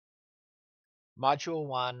Module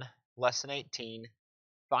 1, Lesson 18,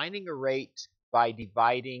 Finding a Rate by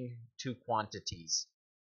Dividing Two Quantities.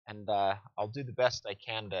 And I'll do the best I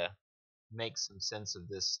can to make some sense of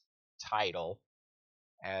this title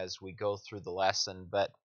as we go through the lesson, but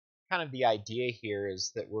kind of the idea here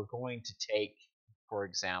is that we're going to take, for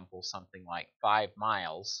example, something like 5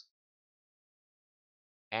 miles,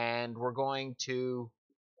 and we're going to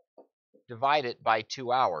divide it by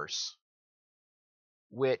 2 hours,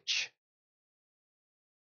 which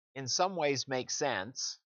in some ways makes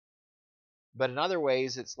sense, but in other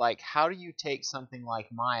ways it's like, how do you take something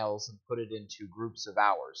like miles and put it into groups of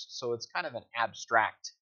hours? So it's kind of an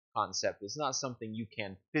abstract concept. It's not something you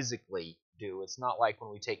can physically do. It's not like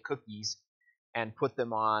when we take cookies and put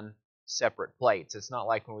them on separate plates. It's not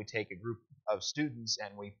like when we take a group of students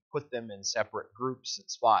and we put them in separate groups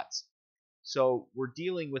and spots. So we're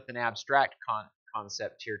dealing with an abstract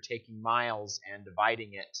concept here, taking miles and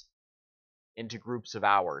dividing it into groups of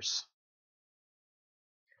hours.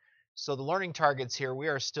 So the learning targets here, we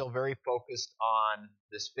are still very focused on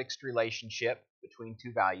this fixed relationship between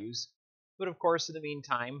two values. But of course, in the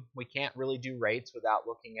meantime, we can't really do rates without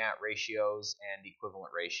looking at ratios and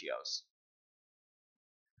equivalent ratios.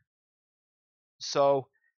 So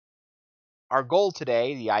our goal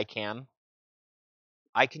today, I can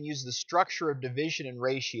use the structure of division and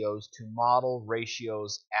ratios to model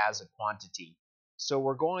ratios as a quantity. So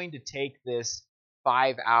we're going to take this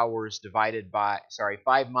 5 miles divided by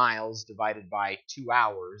 2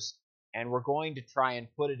 hours, and we're going to try and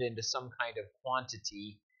put it into some kind of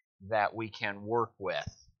quantity that we can work with.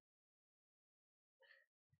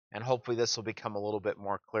 And hopefully this will become a little bit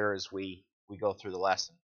more clear as we go through the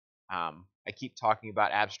lesson. I keep talking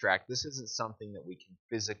about abstract. This isn't something that we can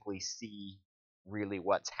physically see really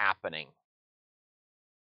what's happening.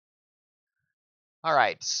 All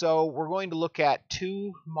right, so we're going to look at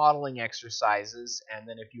 2 modeling exercises, and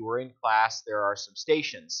then if you were in class, there are some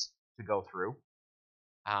stations to go through.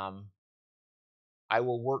 I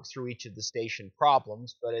will work through each of the station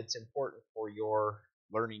problems, but it's important for your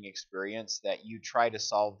learning experience that you try to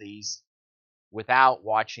solve these without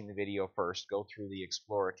watching the video first. Go through the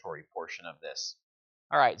exploratory portion of this.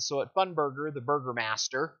 All right, so at Fun Burger, the burger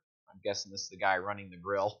master, I'm guessing this is the guy running the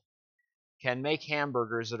grill, can make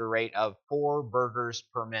hamburgers at a rate of 4 burgers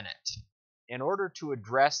per minute. In order to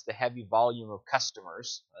address the heavy volume of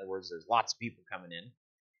customers, in other words, there's lots of people coming in,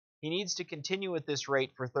 he needs to continue at this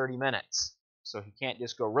rate for 30 minutes. So he can't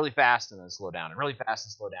just go really fast and then slow down, and really fast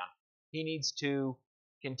and slow down. He needs to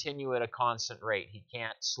continue at a constant rate. He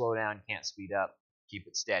can't slow down, can't speed up, keep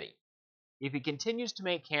it steady. If he continues to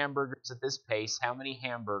make hamburgers at this pace, how many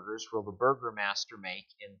hamburgers will the burger master make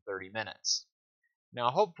in 30 minutes? Now,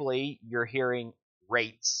 hopefully, you're hearing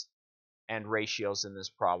rates and ratios in this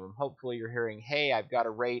problem. Hopefully, you're hearing, hey, I've got a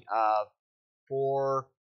rate of 4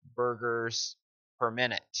 burgers per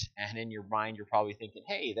minute. And in your mind, you're probably thinking,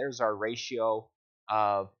 hey, there's our ratio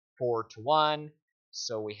of 4 to 1.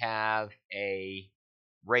 So we have a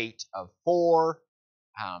rate of 4,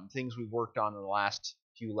 things we've worked on in the last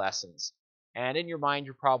few lessons. And in your mind,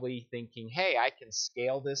 you're probably thinking, hey, I can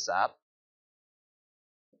scale this up.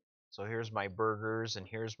 So here's my burgers and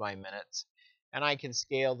here's my minutes. And I can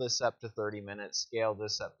scale this up to 30 minutes, scale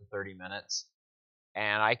this up to 30 minutes.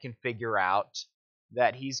 And I can figure out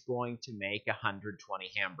that he's going to make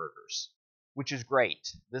 120 hamburgers, which is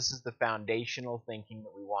great. This is the foundational thinking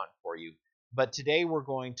that we want for you. But today we're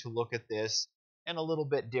going to look at this in a little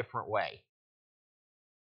bit different way.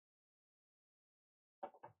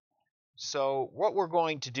 So what we're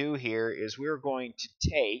going to do here is we're going to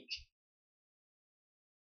take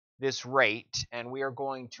this rate, and we are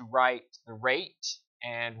going to write the rate,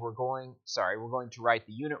 and we're going to write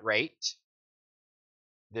the unit rate,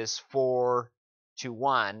 this 4 to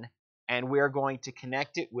 1, and we are going to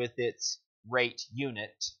connect it with its rate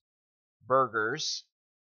unit, burgers,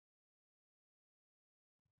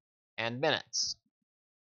 and minutes.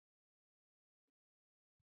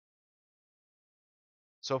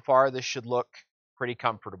 So far, this should look pretty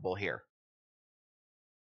comfortable here.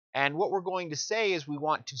 And what we're going to say is we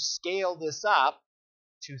want to scale this up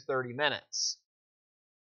to 30 minutes.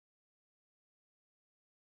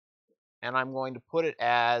 And I'm going to put it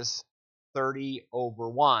as 30 over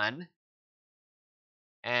 1.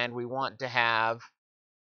 And we want to have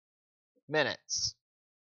minutes.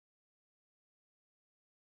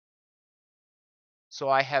 So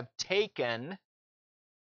I have taken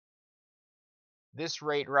this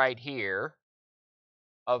rate right here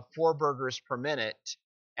of 4 burgers per minute,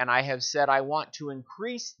 and I have said I want to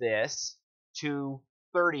increase this to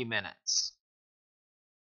 30 minutes.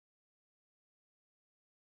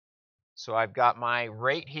 So I've got my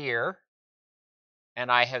rate here,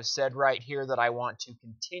 And I have said right here that I want to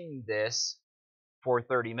continue this for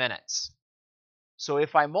 30 minutes. So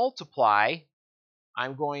if I multiply,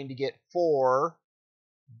 I'm going to get 4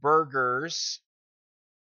 burgers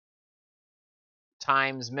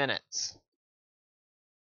times minutes.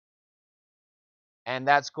 And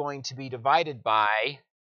that's going to be divided by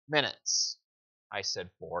minutes. I said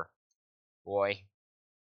 4. Boy,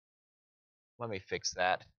 let me fix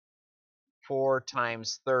that. 4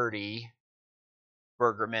 times 30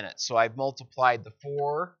 burger minutes. So I've multiplied the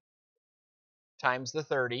 4 times the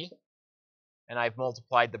 30, and I've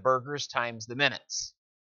multiplied the burgers times the minutes.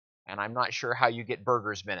 And I'm not sure how you get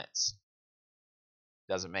burgers minutes.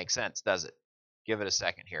 Doesn't make sense, does it? Give it a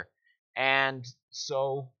second here. And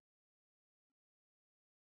so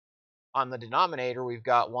on the denominator, we've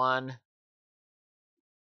got 1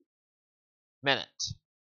 minute.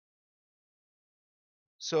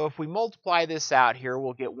 So if we multiply this out here,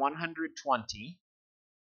 we'll get 120.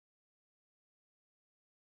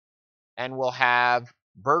 And we'll have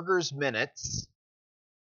burgers minutes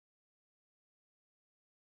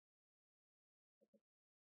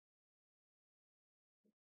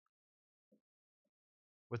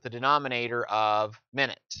with the denominator of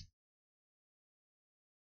minute.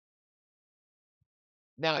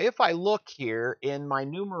 Now, if I look here, in my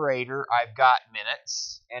numerator, I've got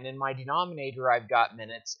minutes, and in my denominator, I've got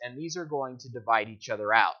minutes, and these are going to divide each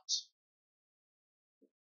other out.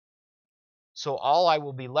 So all I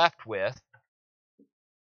will be left with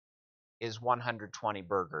is 120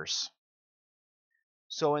 burgers.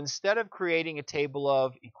 So instead of creating a table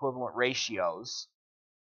of equivalent ratios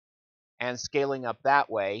and scaling up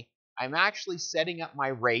that way, I'm actually setting up my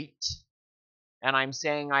rate, and I'm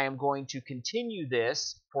saying I am going to continue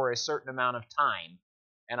this for a certain amount of time,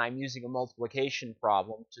 and I'm using a multiplication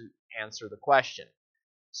problem to answer the question.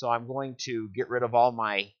 So I'm going to get rid of all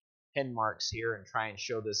my pen marks here and try and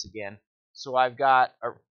show this again. So I've got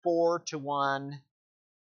a 4-to-1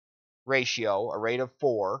 ratio, a rate of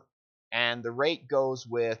 4, and the rate goes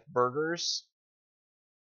with burgers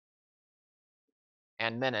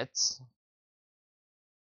and minutes,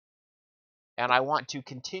 and I want to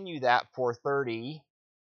continue that for 30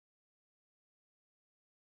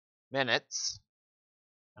 minutes,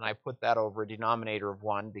 and I put that over a denominator of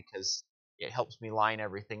 1 because it helps me line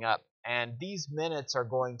everything up. And these minutes are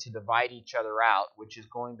going to divide each other out, which is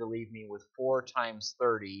going to leave me with 4 times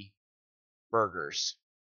 30 burgers,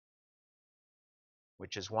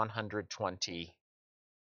 which is 120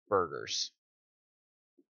 burgers.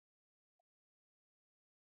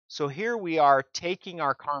 So here we are taking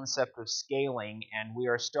our concept of scaling, and we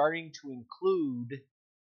are starting to include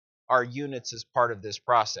our units as part of this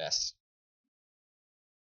process.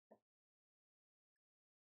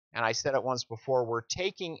 And I said it once before, we're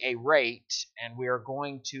taking a rate and we are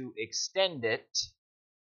going to extend it,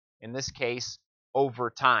 in this case, over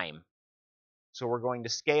time. So we're going to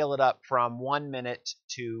scale it up from 1 minute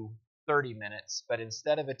to 30 minutes, but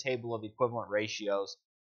instead of a table of equivalent ratios,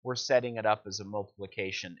 we're setting it up as a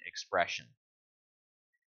multiplication expression.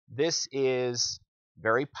 This is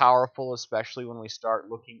very powerful, especially when we start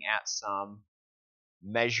looking at some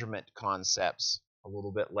measurement concepts a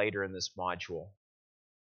little bit later in this module.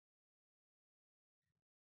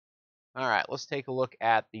 All right, let's take a look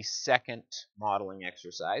at the second modeling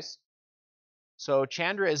exercise. So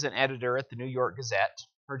Chandra is an editor at the New York Gazette.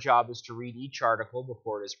 Her job is to read each article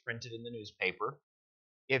before it is printed in the newspaper.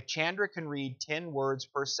 If Chandra can read 10 words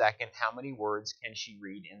per second, how many words can she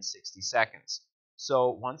read in 60 seconds? So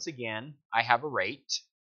once again, I have a rate,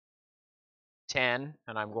 10,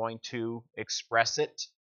 and I'm going to express it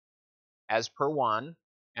as per 1,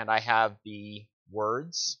 and I have the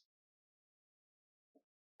words,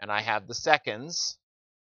 and I have the seconds,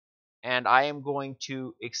 and I am going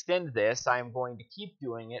to extend this. I am going to keep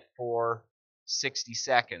doing it for 60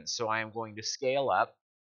 seconds. So I am going to scale up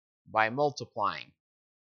by multiplying.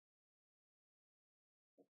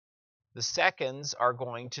 The seconds are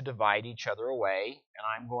going to divide each other away, and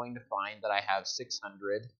I'm going to find that I have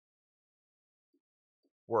 600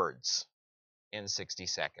 words in 60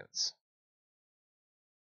 seconds.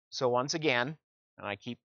 So once again, and I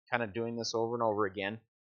keep kind of doing this over and over again,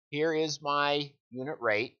 here is my unit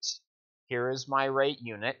rate, here is my rate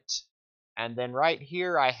unit, and then right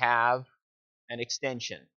here I have an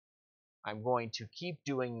extension. I'm going to keep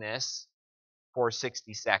doing this for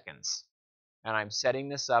 60 seconds, and I'm setting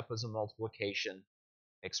this up as a multiplication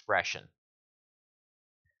expression.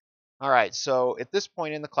 All right, so at this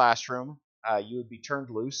point in the classroom, you would be turned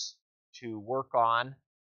loose to work on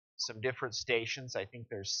some different stations. I think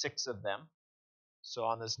there's 6 of them. So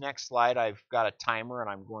on this next slide, I've got a timer, and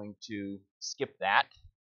I'm going to skip that.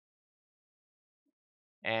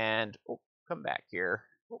 And come back here.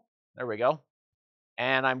 There we go.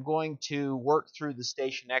 And I'm going to work through the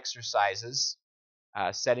station exercises,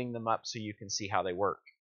 setting them up so you can see how they work.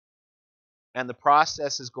 And the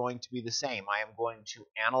process is going to be the same. I am going to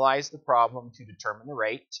analyze the problem to determine the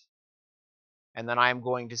rate, and then I am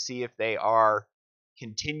going to see if they are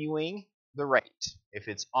continuing the rate, if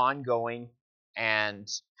it's ongoing, and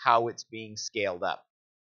how it's being scaled up.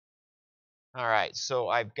 All right, so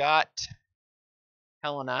I've got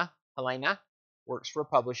Helena works for a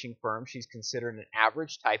publishing firm. She's considered an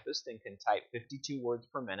average typist and can type 52 words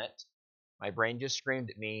per minute. My brain just screamed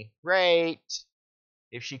at me, great!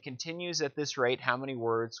 If she continues at this rate, how many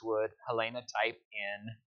words would Helena type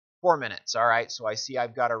in 4 minutes? All right, so I see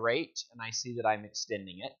I've got a rate, and I see that I'm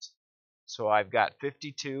extending it. So I've got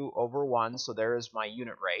 52 over 1, so there is my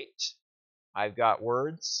unit rate. I've got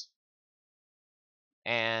words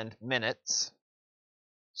and minutes,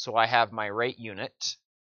 so I have my rate unit.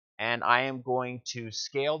 And I am going to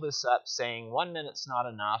scale this up, saying 1 minute's not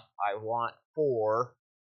enough. I want 4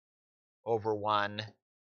 over 1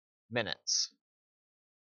 minutes.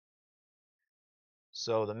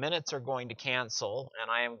 So the minutes are going to cancel, and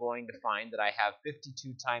I am going to find that I have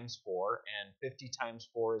 52 times 4, and 50 times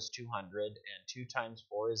 4 is 200, and 2 times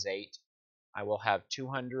 4 is 8. I will have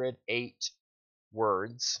 208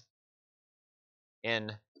 words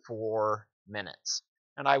in 4 minutes.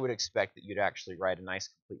 And I would expect that you'd actually write a nice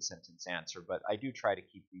complete sentence answer, but I do try to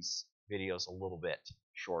keep these videos a little bit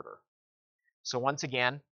shorter. So once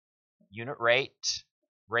again, unit rate,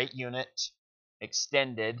 rate unit,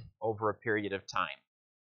 extended over a period of time.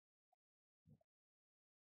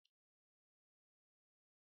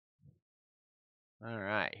 All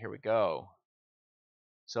right, here we go.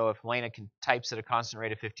 So if Elena types at a constant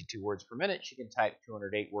rate of 52 words per minute, she can type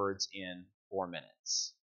 208 words in 4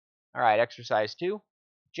 minutes. All right, exercise 2.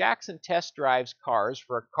 Jackson test drives cars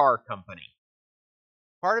for a car company.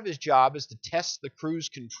 Part of his job is to test the cruise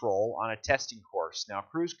control on a testing course. Now,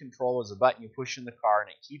 cruise control is a button you push in the car, and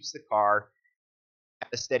it keeps the car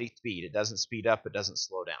at a steady speed. It doesn't speed up, it doesn't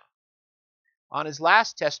slow down. On his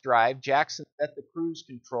last test drive, Jackson set the cruise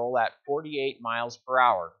control at 48 miles per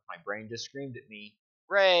hour. My brain just screamed at me,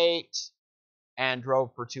 great, and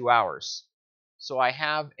drove for 2 hours. So I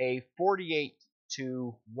have a 48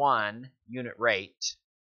 to 1 unit rate,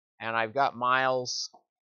 and I've got miles,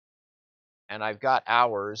 and I've got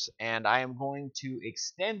hours, and I am going to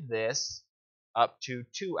extend this up to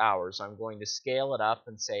 2 hours. I'm going to scale it up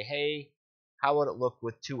and say, hey, how would it look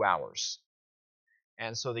with 2 hours?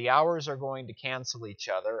 And so the hours are going to cancel each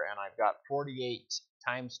other, and I've got 48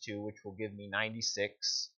 times 2, which will give me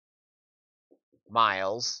 96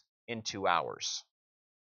 miles in 2 hours.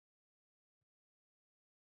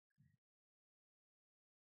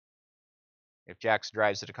 If Jackson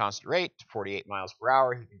drives at a constant rate, 48 miles per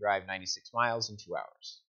hour, he can drive 96 miles in 2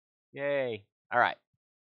 hours. Yay. All right.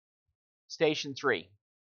 Station 3.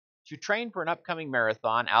 To train for an upcoming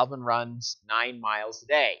marathon, Alvin runs 9 miles a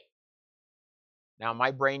day. Now,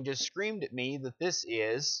 my brain just screamed at me that this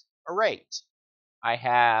is a rate. I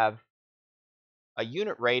have a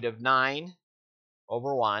unit rate of 9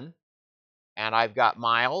 over 1, and I've got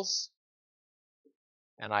miles,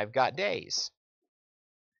 and I've got days.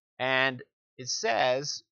 And it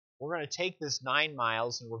says we're going to take this 9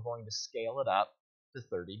 miles and we're going to scale it up to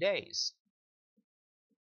 30 days.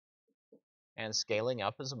 And scaling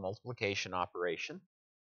up is a multiplication operation.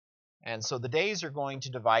 And so the days are going to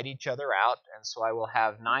divide each other out, and so I will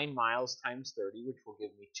have 9 miles times 30, which will give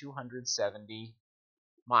me 270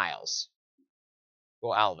 miles.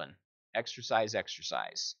 Go, Alvin. Exercise,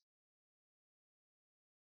 exercise.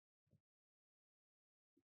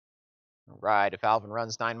 All right, if Alvin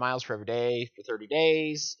runs 9 miles for every day for 30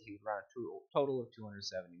 days, he would run a total of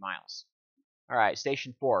 270 miles. All right,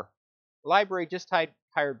 station 4. The library just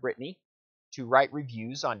hired Brittany to write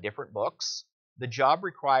reviews on different books. The job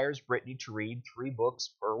requires Brittany to read 3 books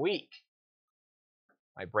per week.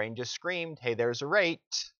 My brain just screamed, hey, there's a rate.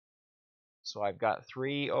 So I've got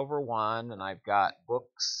 3 over 1, and I've got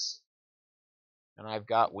books, and I've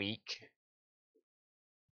got week.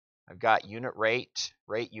 I've got unit rate,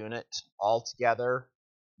 rate unit, all together.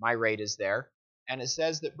 My rate is there. And it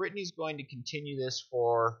says that Brittany's going to continue this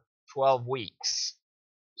for 12 weeks.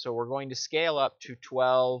 So we're going to scale up to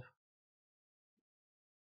 12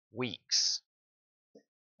 weeks.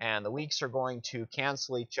 And the weeks are going to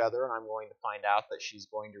cancel each other, and I'm going to find out that she's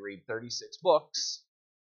going to read 36 books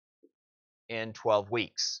in 12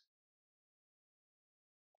 weeks.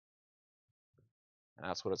 And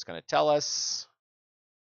that's what it's going to tell us.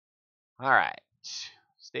 All right,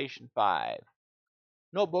 station 5.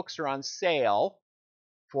 Notebooks are on sale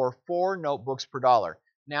for 4 notebooks per $1.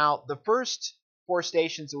 Now, the first 4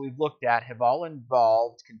 stations that we've looked at have all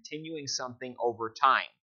involved continuing something over time.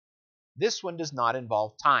 This one does not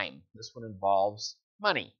involve time. This one involves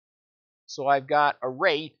money. So I've got a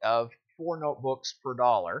rate of 4 notebooks per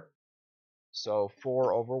dollar. So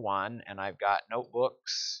 4 over 1, and I've got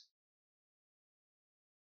notebooks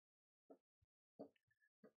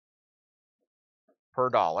per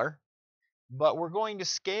dollar. But we're going to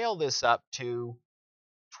scale this up to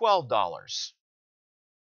 $12.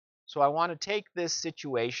 So I want to take this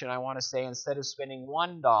situation, I want to say instead of spending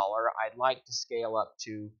 $1, I'd like to scale up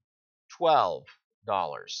to $12.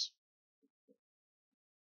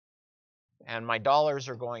 And my dollars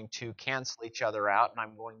are going to cancel each other out, and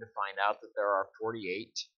I'm going to find out that there are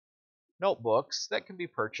 48 notebooks that can be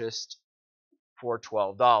purchased for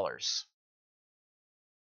 $12.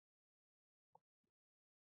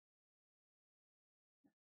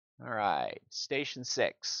 All right, station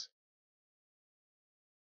 6.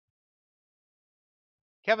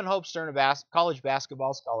 Kevin hopes to earn a college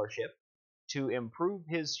basketball scholarship. To improve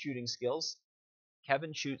his shooting skills,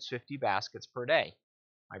 Kevin shoots 50 baskets per day.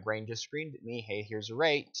 My brain just screamed at me, hey, here's a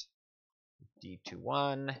rate. 50 to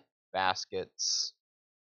 1 baskets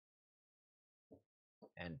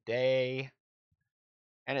and day.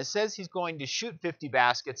 And it says he's going to shoot 50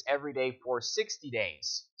 baskets every day for 60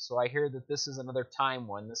 days. So I hear that this is another time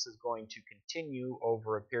one. This is going to continue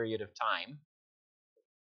over a period of time.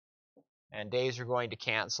 And days are going to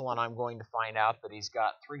cancel, and I'm going to find out that he's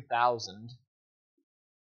got 3,000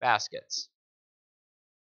 baskets.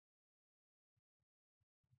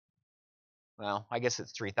 Well, I guess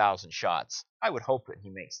it's 3,000 shots. I would hope that he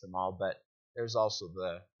makes them all, but there's also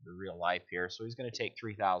the real life here. So he's going to take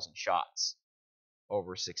 3,000 shots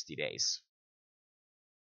over 60 days.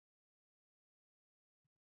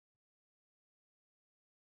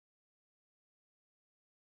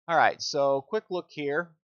 All right, so quick look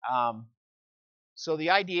here. So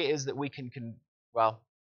the idea is that we can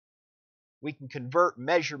convert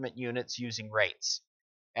measurement units using rates.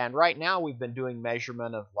 And right now we've been doing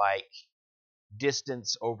measurement of like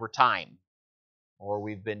distance over time, or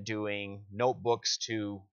we've been doing notebooks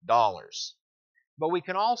to dollars. But we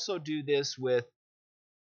can also do this with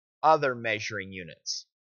other measuring units.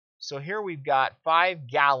 So here we've got 5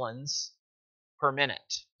 gallons per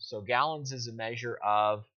minute. So gallons is a measure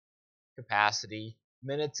of capacity,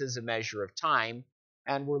 minutes is a measure of time,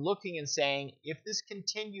 and we're looking and saying, if this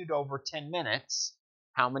continued over 10 minutes,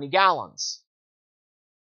 how many gallons?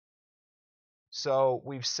 So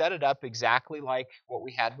we've set it up exactly like what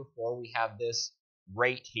we had before. We have this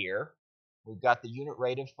rate here. We've got the unit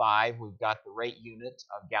rate of 5. We've got the rate unit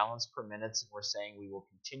of gallons per minute, and we're saying we will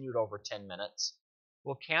continue it over 10 minutes.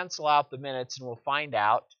 We'll cancel out the minutes, and we'll find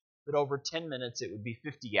out that over 10 minutes it would be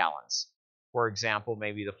 50 gallons. For example,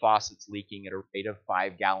 maybe the faucet's leaking at a rate of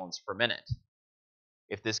 5 gallons per minute.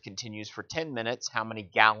 If this continues for 10 minutes, how many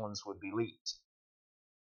gallons would be leaked?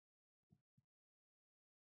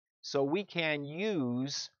 So we can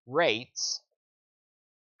use rates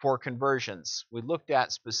for conversions. We looked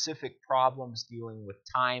at specific problems dealing with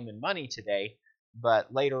time and money today,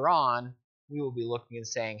 but later on we will be looking and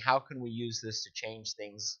saying, how can we use this to change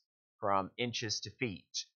things from inches to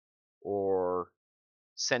feet or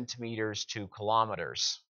centimeters to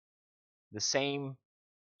kilometers? The same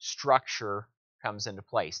structure comes into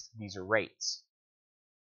place. These are rates.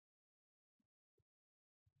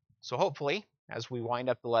 So hopefully, as we wind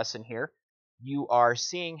up the lesson here, you are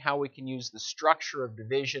seeing how we can use the structure of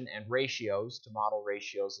division and ratios to model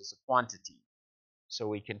ratios as a quantity. So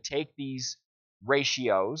we can take these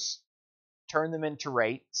ratios, turn them into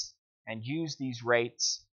rates, and use these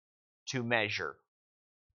rates to measure.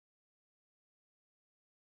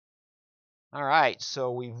 All right,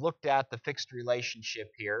 so we've looked at the fixed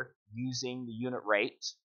relationship here using the unit rate,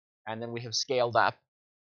 and then we have scaled up.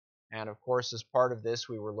 And of course, as part of this,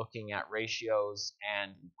 we were looking at ratios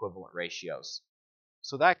and equivalent ratios.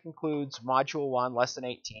 So that concludes Module 1, Lesson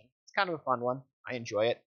 18. It's kind of a fun one. I enjoy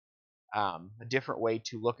it. A different way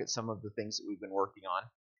to look at some of the things that we've been working on.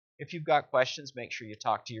 If you've got questions, make sure you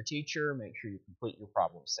talk to your teacher. Make sure you complete your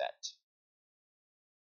problem set.